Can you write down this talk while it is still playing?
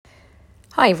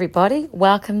Hi everybody,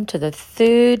 welcome to the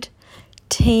third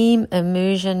team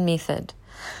immersion method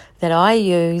that I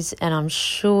use, and I'm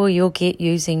sure you'll get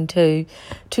using too,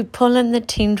 to pull in the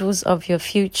tendrils of your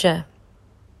future.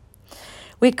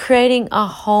 We're creating a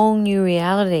whole new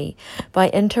reality by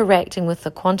interacting with the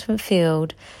quantum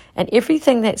field and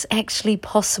everything that's actually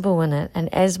possible in it.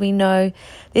 And as we know,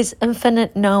 there's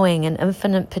infinite knowing and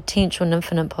infinite potential and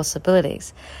infinite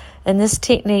possibilities. And this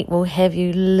technique will have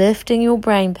you lifting your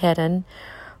brain pattern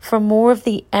from more of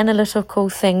the analytical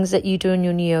things that you do in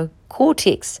your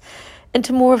neocortex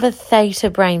into more of a theta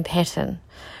brain pattern,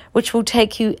 which will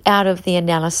take you out of the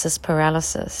analysis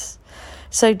paralysis.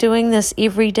 So doing this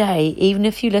every day, even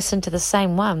if you listen to the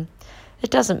same one, it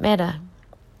doesn't matter.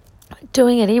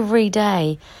 Doing it every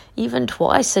day, even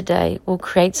twice a day, will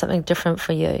create something different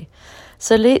for you.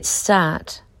 So let's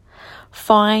start.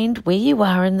 Find where you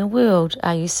are in the world.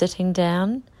 Are you sitting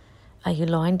down? Are you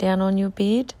lying down on your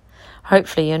bed?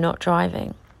 Hopefully you're not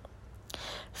driving.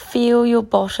 Feel your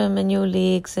bottom and your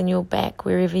legs and your back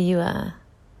wherever you are.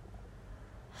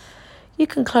 You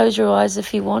can close your eyes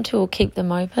if you want to or keep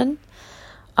them open.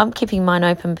 I'm keeping mine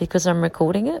open because I'm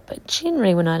recording it, but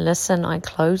generally when I listen I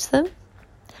close them.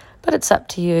 But it's up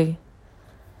to you.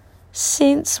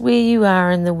 Sense where you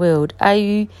are in the world. Are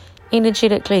you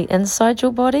energetically inside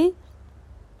your body?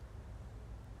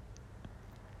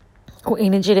 Or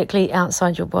energetically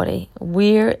outside your body?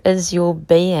 Where is your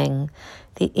being,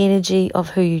 the energy of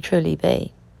who you truly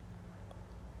be?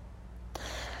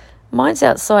 Mine's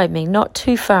outside me, not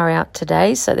too far out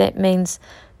today, so that means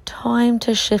time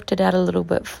to shift it out a little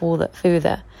bit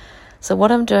further. So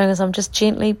what I'm doing is I'm just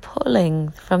gently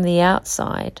pulling from the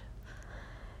outside,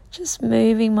 just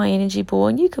moving my energy ball,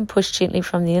 and you can push gently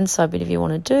from the inside, but if you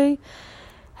want to do,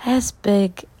 as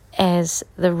big as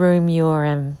the room you're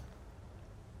in.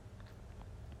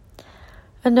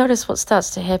 And notice what starts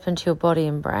to happen to your body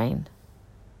and brain.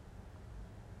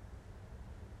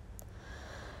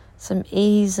 Some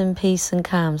ease and peace and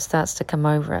calm starts to come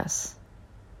over us.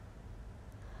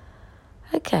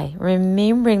 Okay,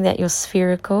 remembering that you're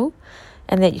spherical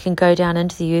and that you can go down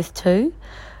into the earth too,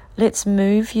 let's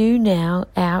move you now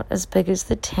out as big as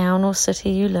the town or city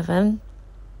you live in.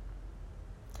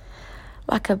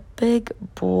 Like a big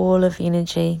ball of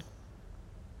energy.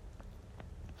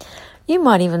 You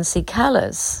might even see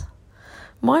colours.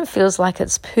 Mine feels like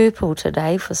it's purple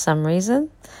today for some reason.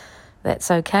 That's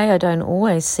okay, I don't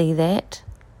always see that.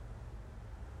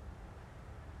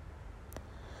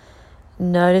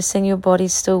 Noticing your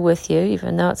body's still with you,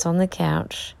 even though it's on the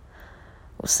couch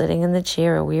or sitting in the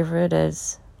chair or wherever it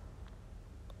is.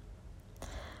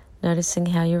 Noticing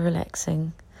how you're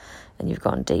relaxing and you've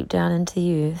gone deep down into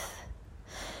the earth.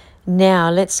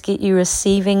 Now let's get you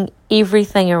receiving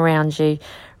everything around you.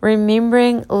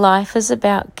 Remembering life is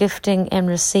about gifting and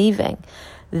receiving.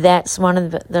 That's one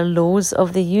of the laws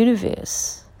of the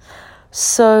universe.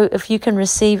 So if you can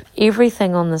receive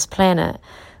everything on this planet,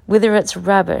 whether it's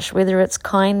rubbish, whether it's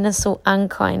kindness or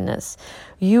unkindness,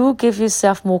 you will give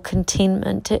yourself more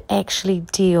contentment to actually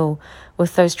deal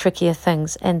with those trickier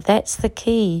things. And that's the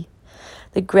key.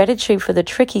 The gratitude for the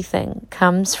tricky thing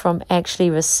comes from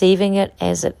actually receiving it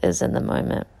as it is in the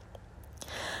moment.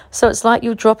 So it's like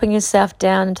you're dropping yourself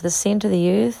down into the center of the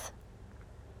earth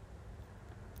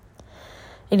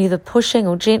and either pushing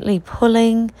or gently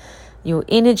pulling your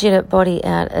energetic body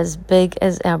out as big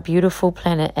as our beautiful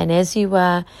planet. And as you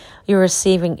are, you're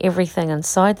receiving everything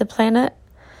inside the planet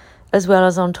as well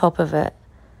as on top of it.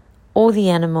 All the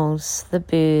animals, the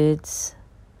birds,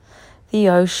 the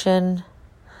ocean,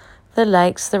 the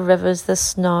lakes, the rivers, the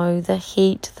snow, the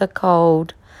heat, the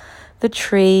cold, the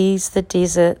trees, the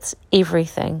deserts,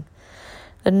 everything.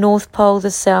 The North Pole,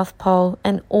 the South Pole,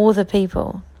 and all the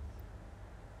people.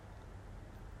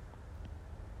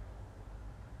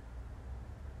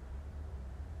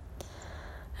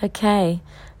 Okay,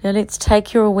 now let's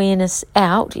take your awareness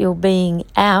out, your being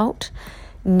out,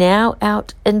 now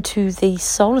out into the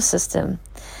solar system.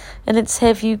 And let's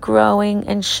have you growing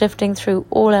and shifting through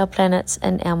all our planets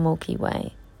and our Milky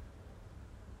Way.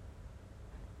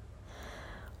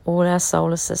 All our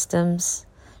solar systems.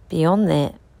 Beyond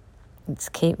that, let's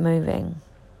keep moving.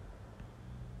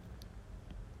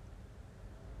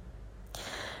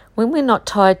 When we're not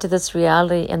tied to this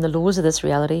reality and the laws of this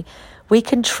reality, we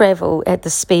can travel at the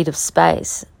speed of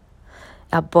space.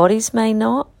 Our bodies may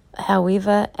not,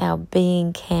 however, our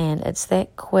being can. It's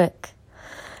that quick.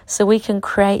 So we can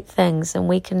create things and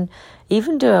we can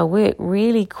even do our work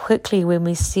really quickly when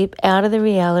we step out of the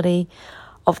reality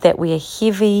of that we are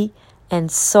heavy and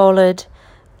solid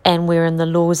and we're in the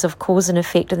laws of cause and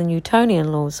effect of the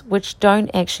Newtonian laws, which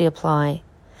don't actually apply.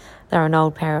 They're an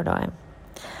old paradigm.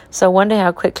 So I wonder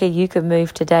how quickly you could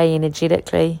move today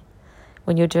energetically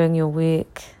when you're doing your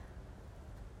work,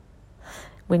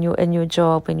 when you're in your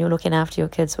job, when you're looking after your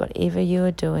kids, whatever you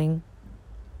are doing.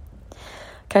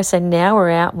 Okay, so now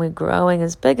we're out and we're growing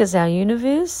as big as our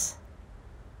universe.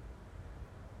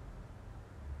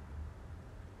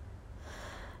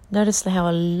 Notice how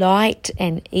light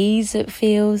and ease it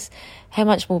feels, how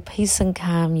much more peace and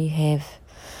calm you have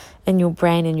in your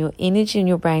brain, and your energy in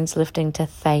your brain's lifting to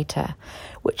theta,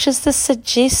 which is the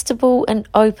suggestible and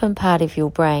open part of your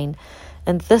brain.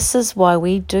 And this is why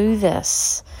we do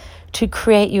this, to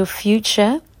create your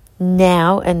future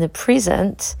now in the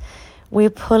present. We're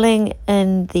pulling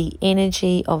in the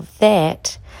energy of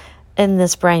that in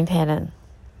this brain pattern,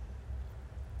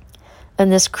 in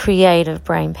this creative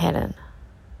brain pattern.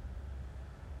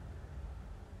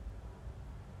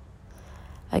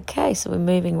 Okay, so we're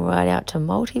moving right out to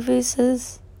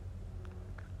multiverses.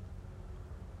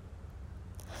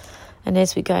 And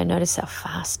as we go, notice how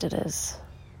fast it is.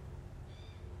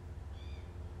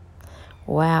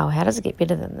 Wow, how does it get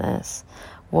better than this?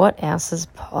 What else is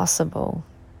possible?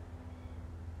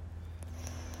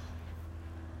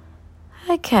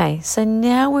 Okay, so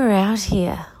now we're out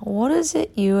here. What is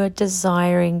it you are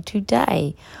desiring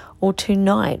today or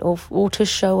tonight or to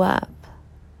show up?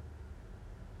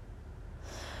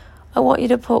 I want you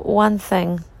to put one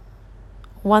thing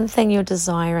you're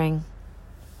desiring.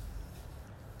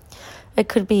 It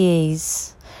could be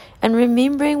ease. And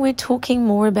remembering we're talking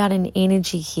more about an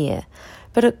energy here,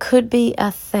 but it could be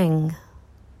a thing.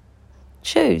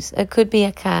 Choose. It could be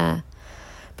a car.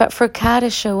 But for a car to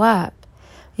show up,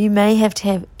 you may have to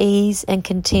have ease and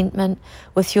contentment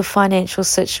with your financial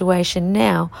situation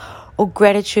now, or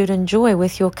gratitude and joy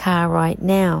with your car right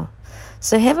now.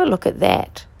 So have a look at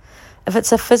that. If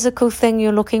it's a physical thing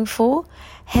you're looking for,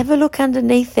 have a look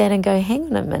underneath that and go, hang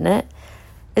on a minute,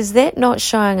 is that not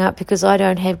showing up because I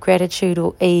don't have gratitude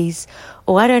or ease,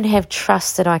 or I don't have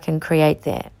trust that I can create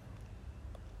that?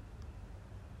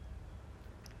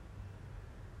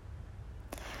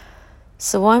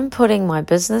 So I'm putting my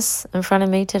business in front of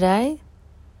me today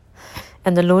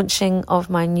and the launching of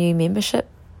my new membership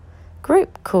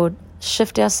group called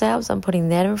Shift Ourselves. I'm putting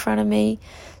that in front of me,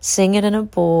 seeing it in a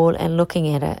ball and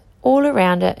looking at it, all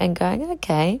around it, and going,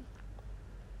 okay,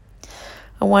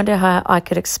 I wonder how I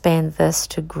could expand this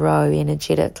to grow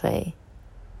energetically.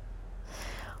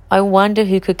 I wonder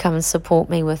who could come and support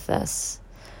me with this.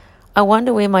 I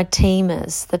wonder where my team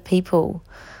is, the people,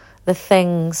 the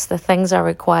things I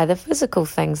require, the physical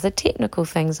things, the technical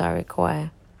things I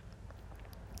require.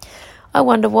 I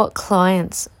wonder what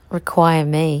clients require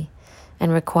me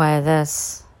and require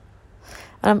this.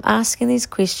 And I'm asking these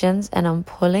questions and I'm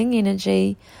pulling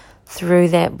energy through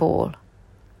that ball.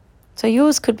 So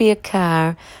yours could be a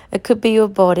car, it could be your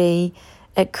body,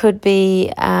 it could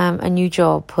be a new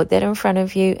job. Put that in front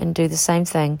of you and do the same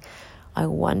thing. I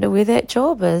wonder where that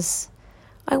job is.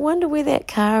 I wonder where that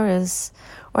car is.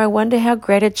 Or I wonder how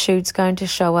gratitude's going to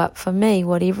show up for me,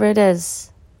 whatever it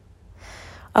is.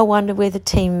 I wonder where the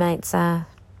teammates are.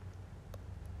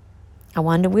 I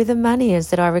wonder where the money is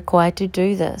that I require to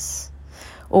do this,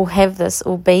 or have this,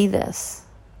 or be this.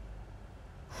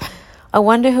 I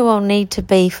wonder who I'll need to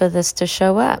be for this to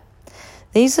show up.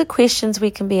 These are questions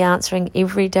we can be answering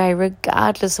every day,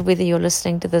 regardless of whether you're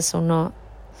listening to this or not.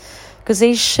 Because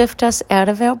these shift us out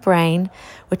of our brain,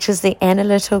 which is the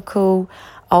analytical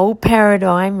old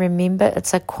paradigm. Remember,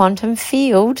 it's a quantum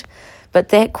field, but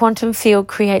that quantum field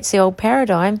creates the old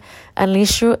paradigm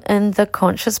unless you're in the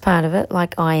conscious part of it,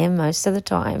 like I am most of the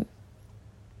time.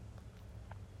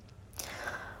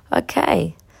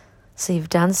 Okay. So you've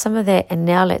done some of that, and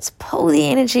now let's pull the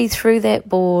energy through that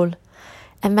ball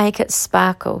and make it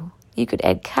sparkle. You could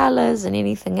add colours and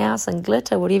anything else and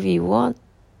glitter, whatever you want.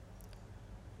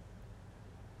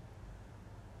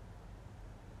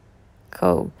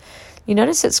 Cool. You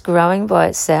notice it's growing by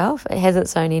itself. It has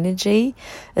its own energy,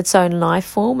 its own life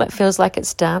form. It feels like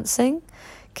it's dancing.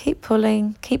 Keep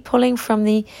pulling from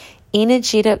the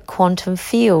energetic quantum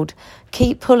field.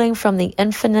 Keep pulling from the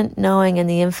infinite knowing and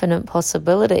the infinite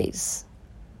possibilities.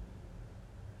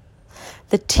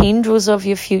 The tendrils of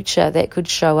your future that could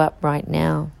show up right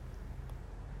now.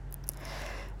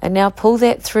 And now pull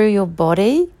that through your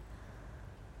body,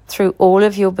 through all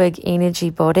of your big energy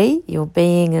body, your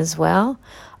being as well.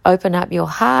 Open up your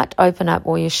heart, open up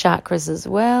all your chakras as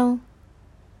well.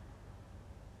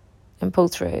 And pull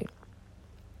through.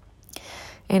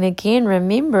 And again,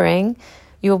 remembering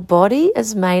your body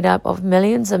is made up of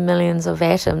millions and millions of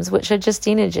atoms, which are just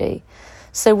energy.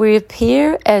 So we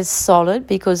appear as solid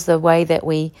because the way that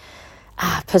we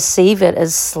perceive it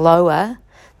is slower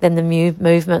than the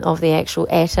movement of the actual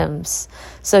atoms.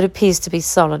 So it appears to be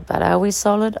solid, but are we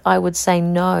solid? I would say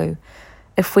no.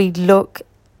 If we look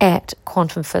at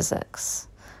quantum physics,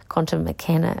 quantum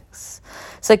mechanics.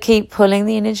 So keep pulling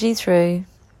the energy through,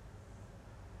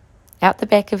 out the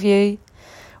back of you,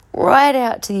 right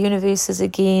out to the universes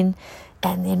again,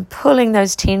 and then pulling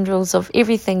those tendrils of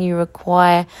everything you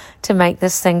require to make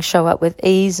this thing show up with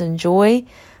ease and joy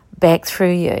back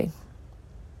through you.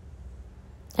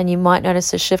 And you might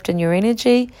notice a shift in your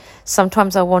energy.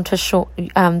 Sometimes I want to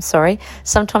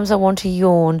sometimes I want to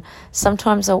yawn.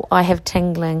 Sometimes I have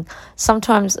tingling.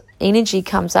 Sometimes energy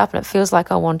comes up and it feels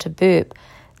like I want to burp.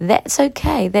 That's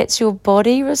okay. That's your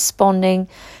body responding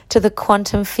to the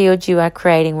quantum field you are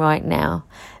creating right now.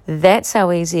 That's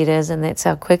how easy it is, and that's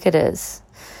how quick it is.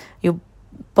 Your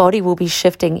body will be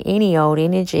shifting any old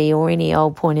energy or any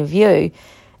old point of view.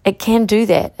 It can do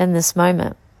that in this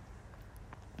moment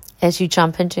as you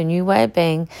jump into a new way of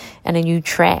being and a new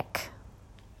track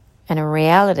and a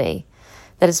reality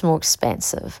that is more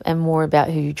expansive and more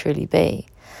about who you truly be.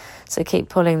 So keep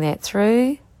pulling that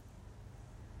through.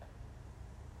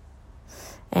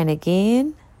 And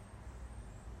again.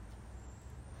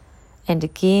 And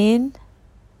again.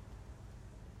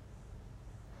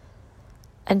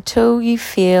 Until you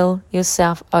feel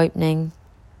yourself opening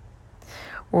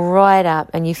right up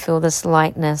and you feel this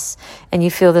lightness and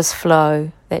you feel this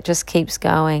flow that just keeps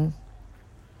going.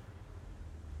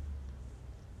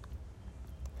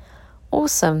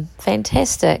 Awesome.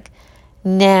 Fantastic.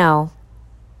 Now,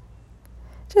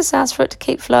 just ask for it to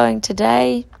keep flowing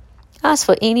today. Ask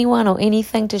for anyone or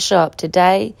anything to show up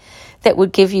today that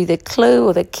would give you the clue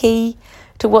or the key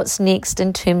to what's next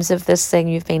in terms of this thing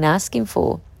you've been asking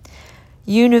for.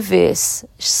 Universe,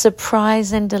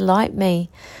 surprise and delight me.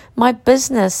 My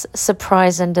business,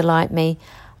 surprise and delight me.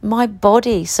 My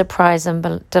body, surprise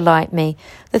and delight me.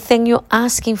 The thing you're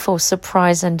asking for,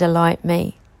 surprise and delight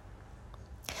me.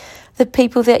 The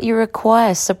people that you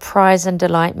require, surprise and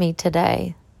delight me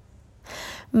today.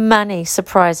 Money,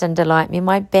 surprise and delight me.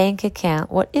 My bank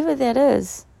account, whatever that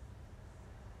is.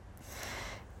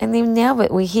 And then now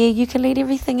that we're here, you can let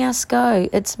everything else go.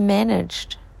 It's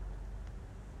managed.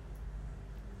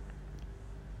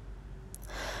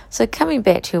 So coming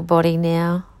back to your body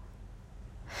now,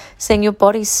 seeing your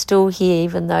body's still here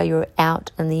even though you're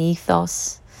out in the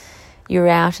ethos, you're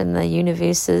out in the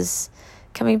universes,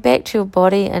 coming back to your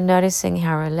body and noticing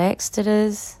how relaxed it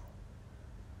is,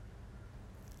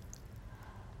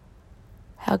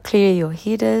 how clear your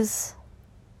head is,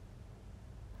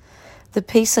 the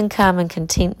peace and calm and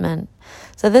contentment.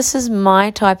 So this is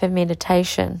my type of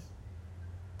meditation.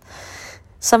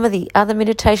 Some of the other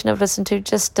meditation I've listened to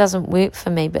just doesn't work for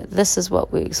me, but this is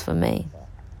what works for me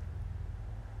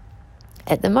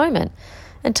at the moment,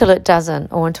 until it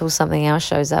doesn't, or until something else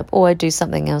shows up, or I do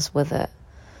something else with it.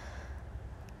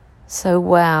 So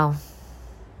wow,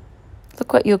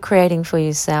 look what you're creating for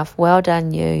yourself. Well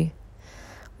done you.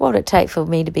 What would it take for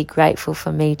me to be grateful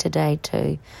for me today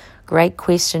too? Great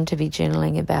question to be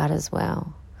journaling about as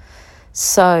well.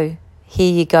 So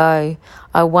here you go.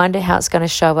 I wonder how it's going to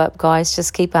show up, guys.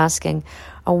 Just keep asking.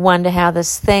 I wonder how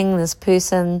this thing, this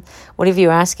person, whatever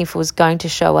you're asking for is going to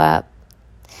show up.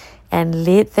 And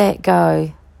let that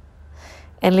go.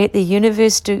 And let the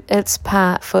universe do its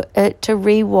part for it to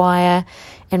rewire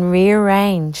and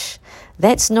rearrange.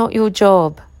 That's not your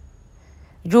job.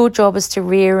 Your job is to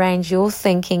rearrange your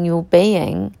thinking, your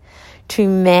being, to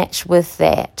match with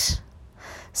that,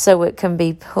 so it can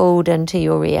be pulled into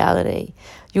your reality.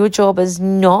 Your job is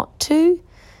not to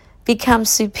become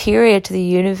superior to the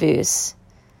universe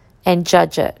and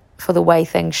judge it for the way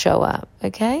things show up,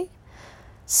 okay?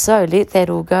 So let that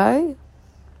all go.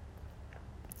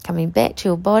 Coming back to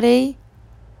your body.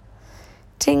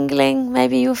 Tingling,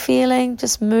 maybe you're feeling,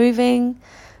 just moving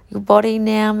your body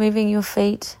now, moving your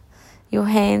feet, your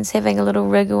hands, having a little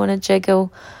wriggle and a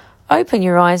jiggle. Open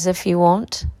your eyes if you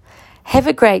want. Have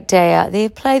a great day out there.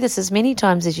 Play this as many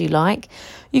times as you like.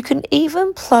 You can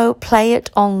even play it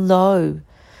on low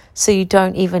so you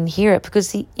don't even hear it,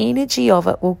 because the energy of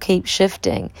it will keep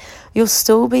shifting. You'll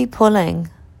still be pulling.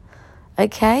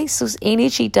 Okay? So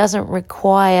energy doesn't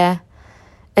require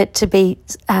it to be,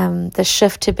 the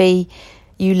shift to be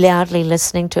you loudly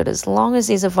listening to it, as long as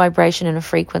there's a vibration and a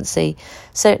frequency.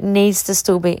 So it needs to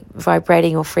still be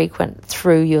vibrating or frequent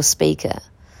through your speaker.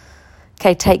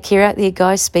 Okay, take care out there,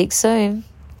 guys. Speak soon.